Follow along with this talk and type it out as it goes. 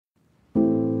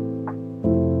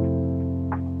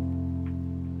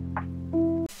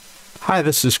Hi,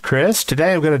 this is Chris.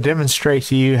 Today I'm going to demonstrate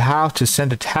to you how to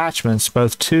send attachments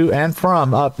both to and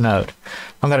from UpNote.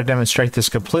 I'm going to demonstrate this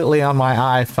completely on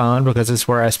my iPhone because it's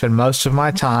where I spend most of my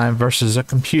time versus a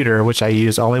computer, which I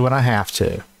use only when I have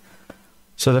to.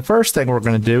 So the first thing we're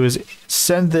going to do is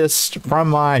send this from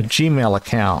my Gmail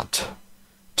account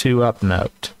to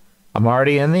UpNote. I'm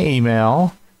already in the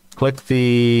email. Click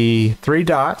the three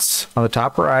dots on the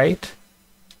top right.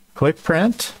 Click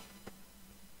print.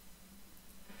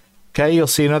 Okay, you'll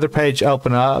see another page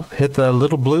open up. Hit the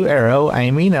little blue arrow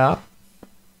aiming up.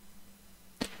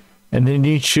 And then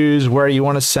you choose where you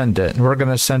want to send it. We're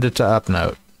going to send it to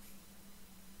UpNote.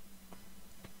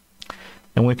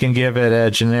 And we can give it a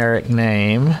generic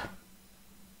name.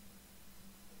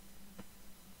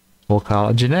 We'll call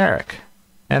it generic.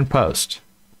 And post.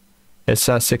 It's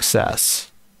a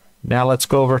success. Now let's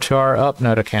go over to our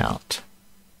UpNote account.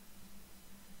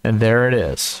 And there it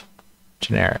is.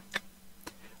 Generic.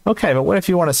 Okay, but what if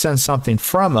you want to send something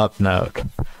from UpNote?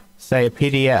 Say a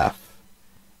PDF.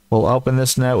 We'll open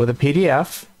this note with a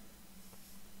PDF.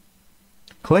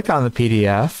 Click on the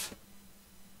PDF.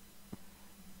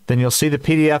 Then you'll see the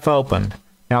PDF open.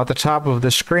 Now at the top of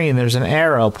the screen there's an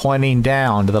arrow pointing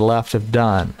down to the left of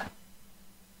Done.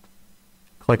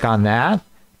 Click on that.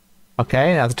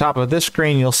 Okay, now at the top of this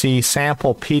screen you'll see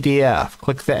Sample PDF.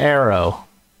 Click the arrow.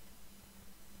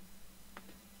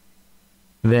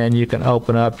 Then you can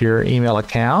open up your email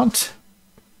account.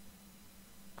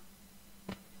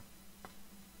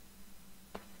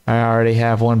 I already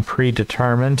have one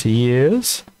predetermined to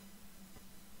use.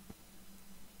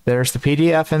 There's the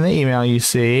PDF in the email you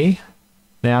see.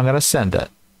 Now I'm going to send it.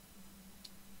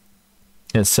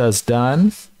 It says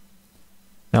done.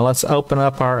 Now let's open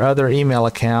up our other email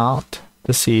account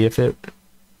to see if it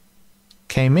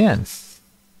came in.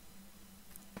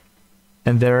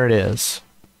 And there it is.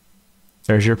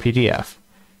 There's your PDF.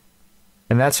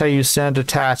 And that's how you send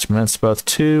attachments both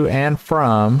to and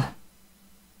from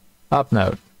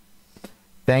UpNote.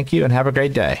 Thank you and have a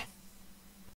great day.